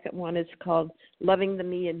 My second one is called Loving the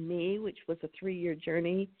Me and Me, which was a 3-year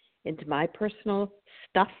journey into my personal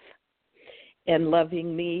stuff and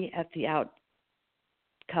loving me at the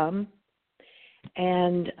outcome.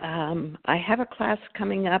 And I have a class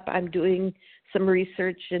coming up. I'm doing some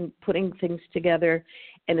research and putting things together,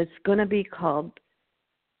 and it's going to be called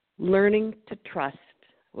Learning to Trust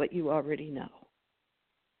What You Already Know.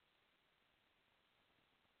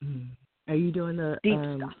 Are you doing the Deep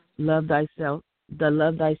stuff. Love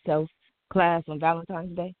Thyself class on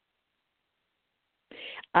Valentine's Day?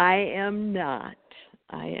 I am not.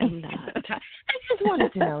 I just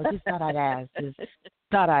wanted to know. Just thought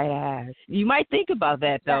I'd ask. You might think about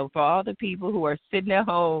that, though, for all the people who are sitting at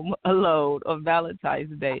home alone on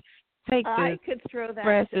Valentine's Day. Take the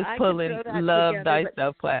Francis Pullin Love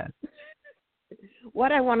Thyself class.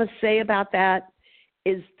 What I want to say about that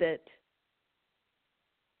is that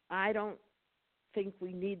I don't think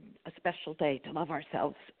we need a special day to love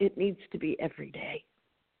ourselves. It needs to be every day.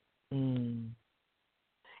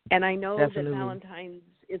 And I know that Valentine's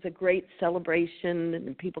is a great celebration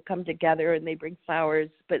and people come together and they bring flowers,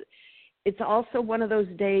 but it's also one of those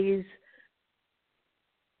days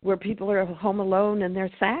where people are home alone and they're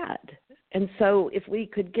sad. And so if we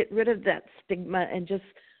could get rid of that stigma and just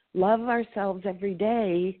love ourselves every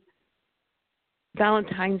day,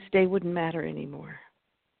 Valentine's Day wouldn't matter anymore.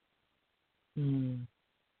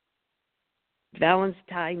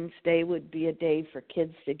 Valentine's Day would be a day for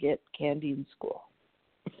kids to get candy in school.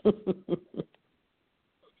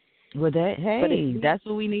 Well, that's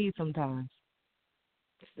what we need sometimes.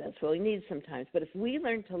 That's what we need sometimes. But if we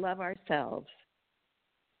learn to love ourselves,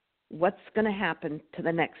 what's going to happen to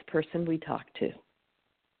the next person we talk to?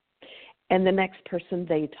 And the next person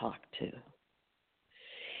they talk to?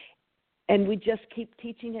 And we just keep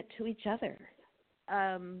teaching it to each other.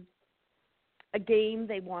 A game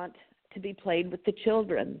they want to be played with the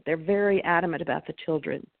children. They're very adamant about the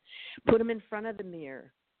children. Put them in front of the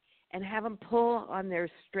mirror and have them pull on their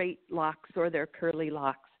straight locks or their curly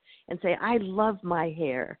locks and say, I love my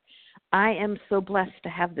hair. I am so blessed to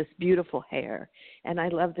have this beautiful hair, and I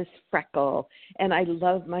love this freckle, and I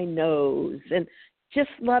love my nose, and just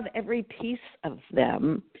love every piece of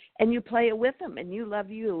them, and you play it with them, and you love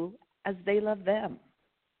you as they love them.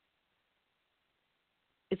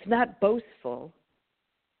 It's not boastful.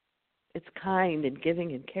 It's kind and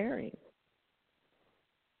giving and caring.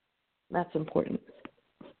 That's important.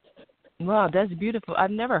 Wow, that's beautiful.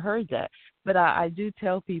 I've never heard that, but I do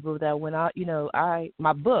tell people that when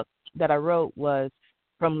my book that I wrote was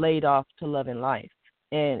From Laid Off to Loving Life,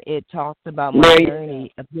 and it talks about my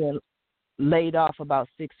journey of being laid off about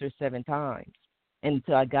 6 or 7 times, and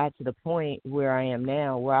so I got to the point where I am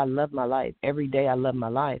now, where I love my life. Every day I love my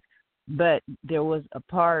life, but there was a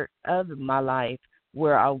part of my life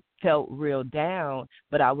where I felt real down,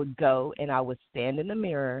 but I would go and I would stand in the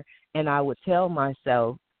mirror and I would tell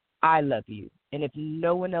myself, I love you. And if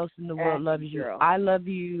no one else in the world loves you, I love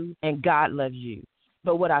you and God loves you.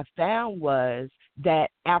 But what I found was that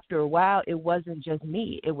after a while, it wasn't just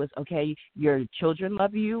me. It was, okay, your children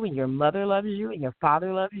love you and your mother loves you and your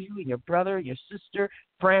father loves you and your brother and your sister,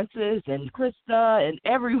 Francis and Krista and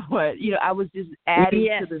everyone. I was just adding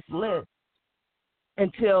to this list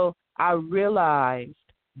until I realized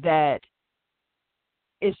that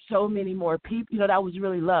it's so many more people, that I was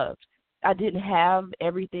really loved. I didn't have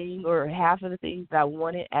everything or half of the things that I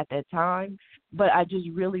wanted at that time, but I just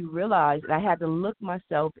really realized I had to look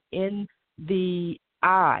myself in the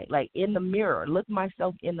eye, like in the mirror, look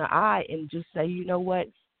myself in the eye and just say, you know what,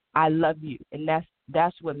 I love you, and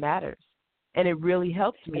that's what matters. And it really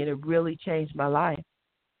helped me, and it really changed my life.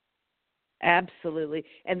 Absolutely.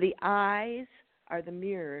 And the eyes are the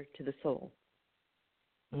mirror to the soul.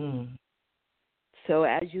 Mm. So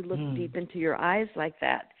as you look deep into your eyes like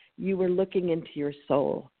that, you were looking into your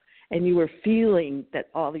soul, and you were feeling that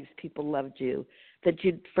all these people loved you that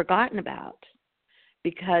you'd forgotten about.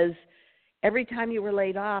 Because every time you were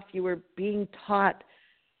laid off, you were being taught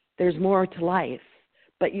there's more to life,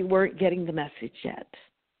 but you weren't getting the message yet.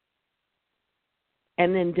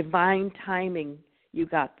 And then divine timing, you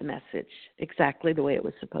got the message exactly the way it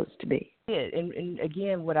was supposed to be. And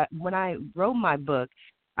again, when I wrote my book,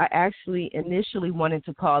 I actually initially wanted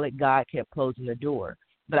to call it God Kept Closing the Door,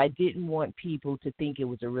 but I didn't want people to think it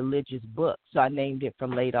was a religious book, so I named it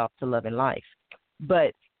From Laid Off to Loving Life.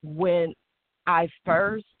 But when I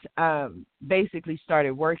first basically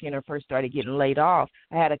started working or first started getting laid off,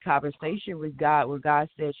 I had a conversation with God where God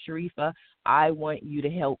said, Sharifah, I want you to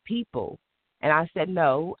help people. And I said,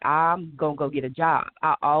 no, I'm going to go get a job.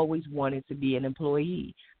 I always wanted to be an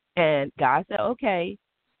employee. And God said, okay.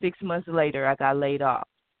 6 months later, I got laid off.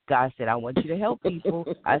 God said, I want you to help people.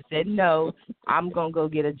 I said, no, I'm going to go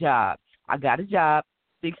get a job. I got a job.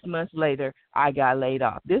 6 months later, I got laid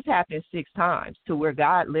off. This happened 6 times to where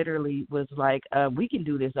God literally was like, we can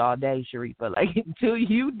do this all day, Sharifah. Like, until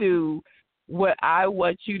you do what I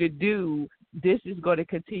want you to do, this is going to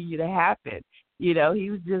continue to happen. You know, he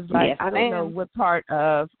was just like, yes, I don't know what part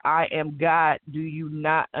of I am God do you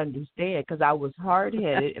not understand, because I was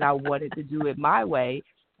hard-headed and I wanted to do it my way.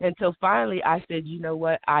 Until finally I said, you know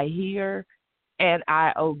what, I hear and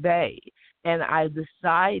I obey. And I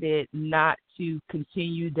decided not to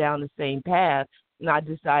continue down the same path, and I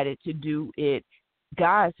decided to do it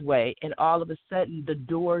God's way. And all of a sudden the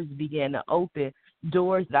doors began to open,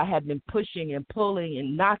 doors that I had been pushing and pulling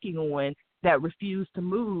and knocking on that refused to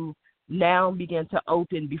move now began to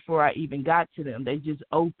open before I even got to them. They just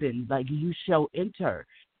opened, like, you shall enter.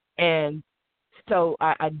 And so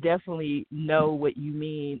I definitely know what you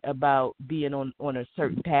mean about being on a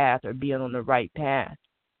certain path or being on the right path.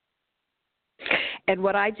 And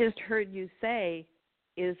what I just heard you say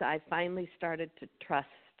is I finally started to trust.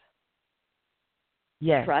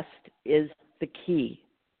 Yes. Trust is the key.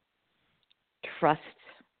 Trust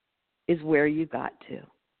is where you got to.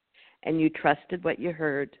 And you trusted what you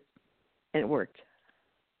heard, and it worked.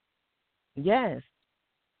 Yes.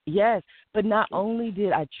 Yes. But not only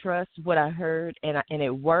did I trust what I heard and it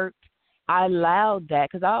worked, I allowed that,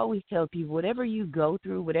 because I always tell people, whatever you go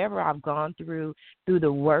through, whatever I've gone through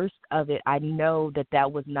the worst of it, I know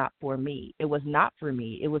that was not for me. It was not for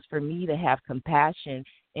me. It was for me to have compassion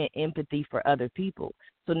and empathy for other people.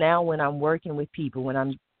 So now when I'm working with people,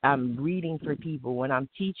 when I'm reading for people, when I'm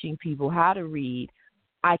teaching people how to read,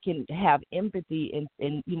 I can have empathy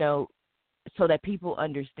and you know, so that people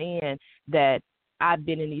understand that I've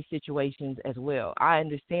been in these situations as well. I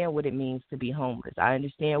understand what it means to be homeless. I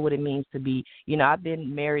understand what it means to be, you know, I've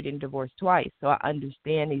been married and divorced twice, so I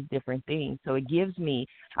understand these different things. So it gives me,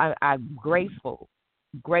 I'm grateful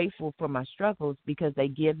for my struggles, because they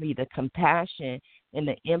give me the compassion and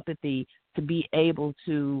the empathy to be able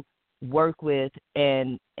to work with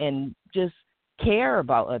and just care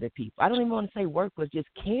about other people. I don't even want to say work with, just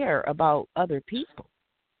care about other people.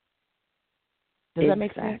 Does that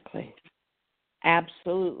make sense? Exactly.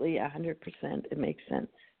 Absolutely, 100%. It makes sense.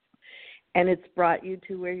 And it's brought you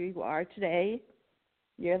to where you are today.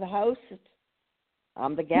 You're the host.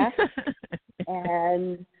 I'm the guest.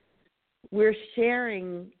 And we're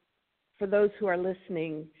sharing, for those who are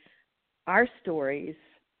listening, our stories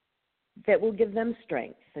that will give them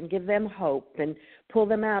strength and give them hope and pull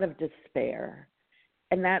them out of despair.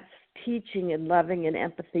 And that's teaching and loving and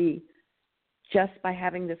empathy just by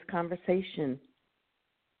having this conversation.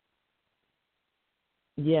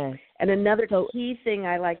 Yes. And another key thing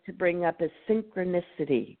I like to bring up is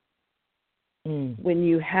synchronicity. When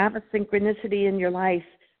you have a synchronicity in your life,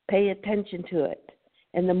 pay attention to it.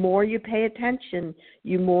 And the more you pay attention,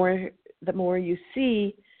 the more you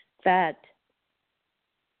see that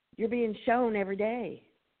you're being shown every day.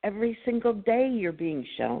 Every single day you're being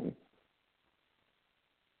shown.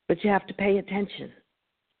 But you have to pay attention.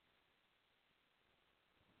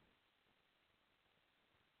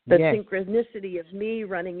 The synchronicity of me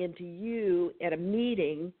running into you at a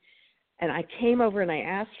meeting, and I came over and I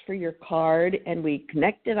asked for your card, and we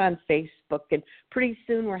connected on Facebook, and pretty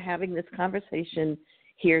soon we're having this conversation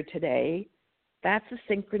here today. That's a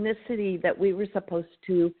synchronicity that we were supposed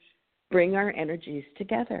to bring our energies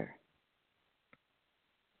together.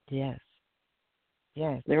 Yes.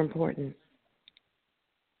 Yes. They're important.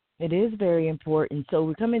 It is very important. So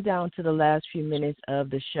we're coming down to the last few minutes of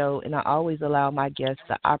the show, and I always allow my guests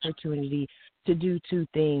the opportunity to do two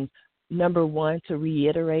things. Number one, to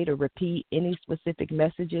reiterate or repeat any specific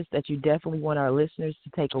messages that you definitely want our listeners to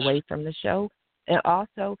take away from the show. And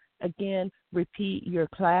also, again, repeat your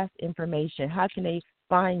class information. How can they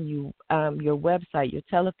find you, your website, your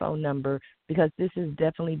telephone number, because this has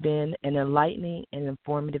definitely been an enlightening and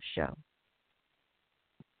informative show.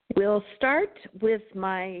 We'll start with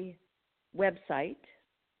my website.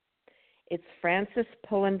 It's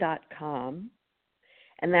francispullen.com,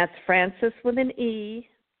 and that's Francis with an E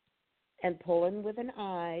and Pullin with an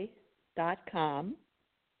I.com.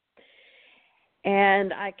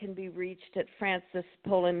 And I can be reached at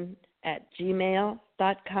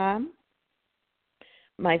francispullen@gmail.com.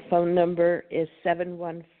 My phone number is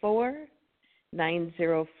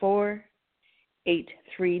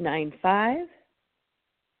 714-904-8395.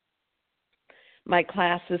 My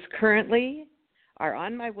classes currently are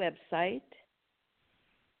on my website.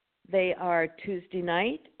 They are Tuesday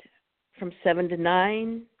night from 7 to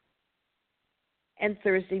 9 and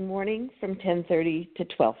Thursday morning from 10:30 to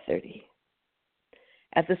 12:30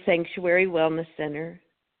 at the Sanctuary Wellness Center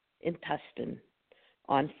in Tustin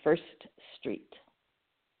on 1st Street.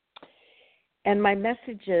 And my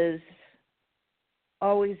messages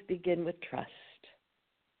always begin with trust.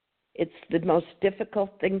 It's the most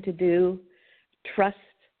difficult thing to do. Trust,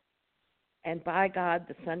 and by God,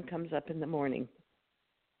 the sun comes up in the morning,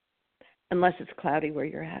 unless it's cloudy where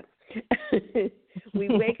you're at. We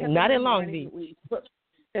wake up not in Long Beach.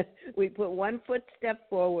 We put one footstep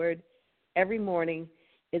forward every morning.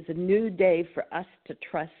 Is a new day for us to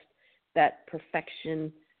trust that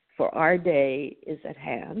perfection for our day is at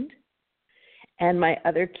hand. And my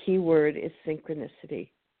other key word is synchronicity.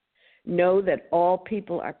 Know that all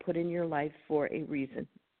people are put in your life for a reason.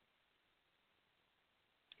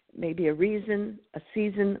 Maybe a reason, a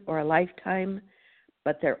season, or a lifetime,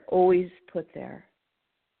 but they're always put there.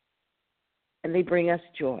 And they bring us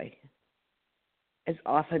joy as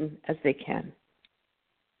often as they can.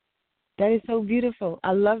 That is so beautiful.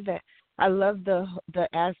 I love that. I love the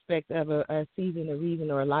aspect of a season, a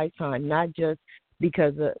reason, or a lifetime, not just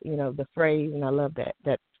because of, the phrase, and I love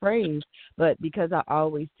that phrase, but because I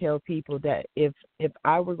always tell people that if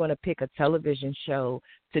I were going to pick a television show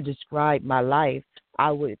to describe my life,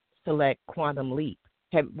 I would select Quantum Leap.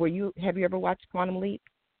 Have you ever watched Quantum Leap?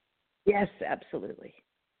 Yes, absolutely.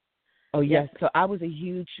 Oh, yes. So I was a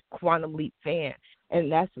huge Quantum Leap fan,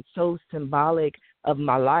 and that's so symbolic of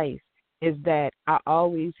my life, is that I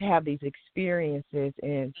always have these experiences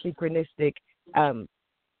and synchronistic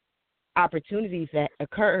opportunities that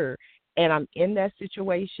occur, and I'm in that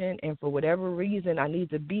situation, and for whatever reason, I need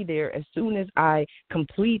to be there. As soon as I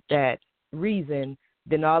complete that reason,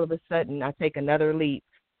 then all of a sudden I take another leap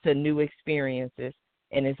to new experiences,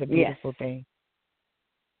 and it's a beautiful thing.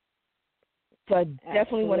 So I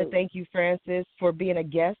definitely want to thank you, Francis, for being a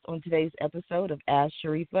guest on today's episode of Ask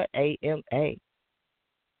Sharifah AMA.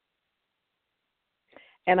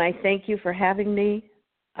 And I thank you for having me.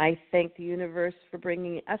 I thank the universe for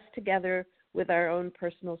bringing us together with our own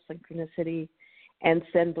personal synchronicity, and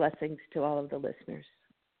send blessings to all of the listeners.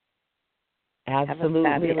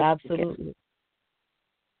 Absolutely, absolutely.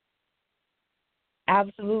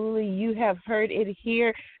 Absolutely. You have heard it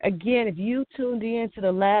here. Again, if you tuned in to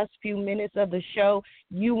the last few minutes of the show,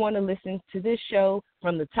 you want to listen to this show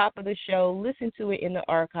from the top of the show. Listen to it in the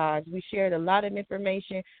archives. We shared a lot of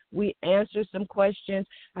information. We answered some questions.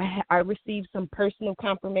 I received some personal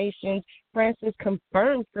confirmations. Francis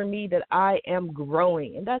confirmed for me that I am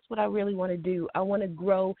growing, and that's what I really want to do. I want to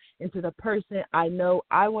grow into the person I know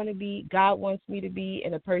I want to be, God wants me to be,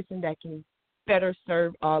 and a person that can better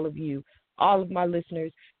serve all of you. All of my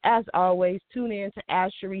listeners, as always, tune in to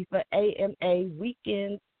Ask Sharifah AMA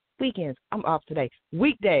weekends. I'm off today.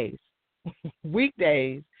 Weekdays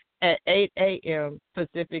at 8 a.m.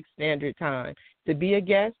 Pacific Standard Time. To be a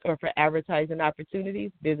guest or for advertising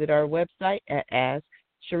opportunities, visit our website at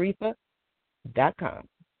AskSharifah.com.